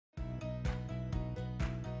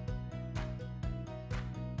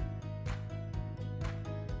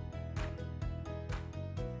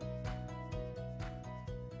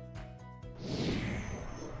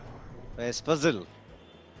Faiz Fazal.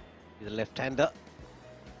 He's a left-hander.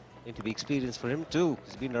 Going to be experience for him too.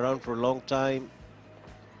 He's been around for a long time.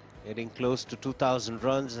 Getting close to 2,000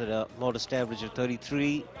 runs at a modest average of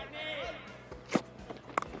 33.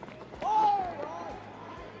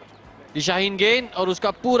 दिशाहीन गेंद और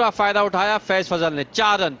उसका पूरा फायदा उठाया फैज फजल ने।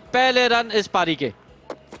 4 run, पहले run इस पारी के।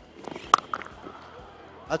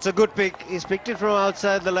 That's a good pick. He's picked it from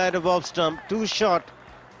outside the line of off stump. 2 shot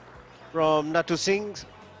from Nattu Singh.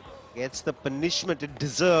 Gets the punishment it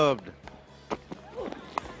deserved.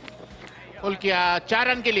 पुल किया 4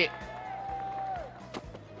 रन के लिए।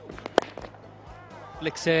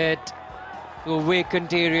 Flicks it to a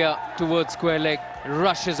vacant area towards square leg.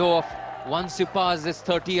 Rushes off. Once you pass this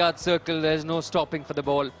 30-yard circle, there's no stopping for the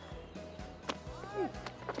ball.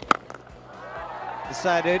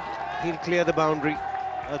 Decided he'll clear the boundary.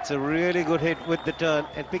 That's a really good hit with the turn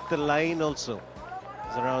and pick the line also.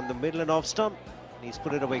 It's around the middle and off stump. And he's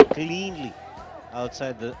put it away cleanly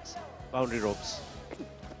outside the boundary ropes.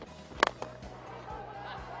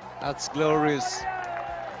 That's glorious.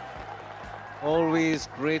 Always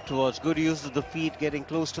great to watch. Good use of the feet, getting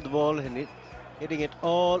close to the ball and hitting it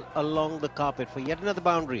all along the carpet for yet another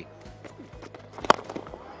boundary.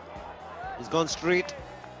 He's gone straight.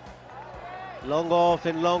 Long off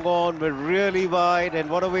and long on, but really wide,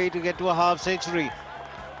 and what a way to get to a half century.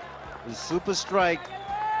 The super strike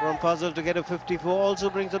from Fazal to get a 54 also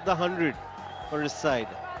brings up the 100 for his side.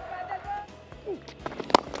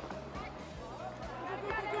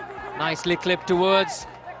 Nicely clipped towards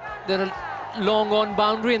the long on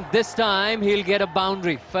boundary, and this time he'll get a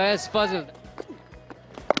boundary. Faiz Fazal.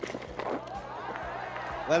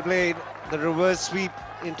 Well played. The reverse sweep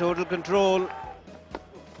in total control.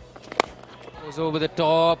 Goes over the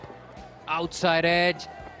top, outside edge,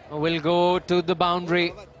 will go to the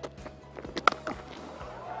boundary.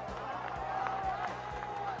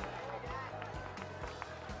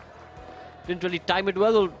 Didn't really time it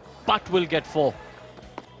well, but will get 4.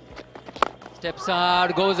 Steps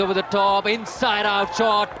hard, goes over the top, inside out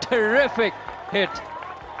shot, terrific hit.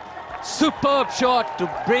 Superb shot to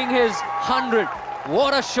bring his 100.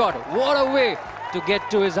 What a shot, what a way to get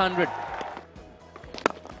to his 100.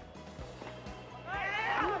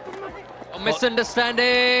 A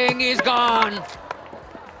misunderstanding, he's gone.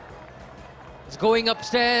 He's going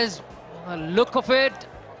upstairs, a look of it.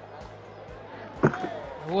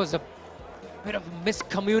 It was a bit of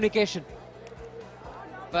miscommunication.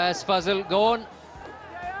 Faiz Fazal gone.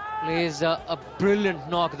 Plays a brilliant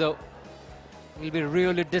knock though. He'll be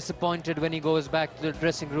really disappointed when he goes back to the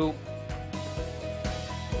dressing room.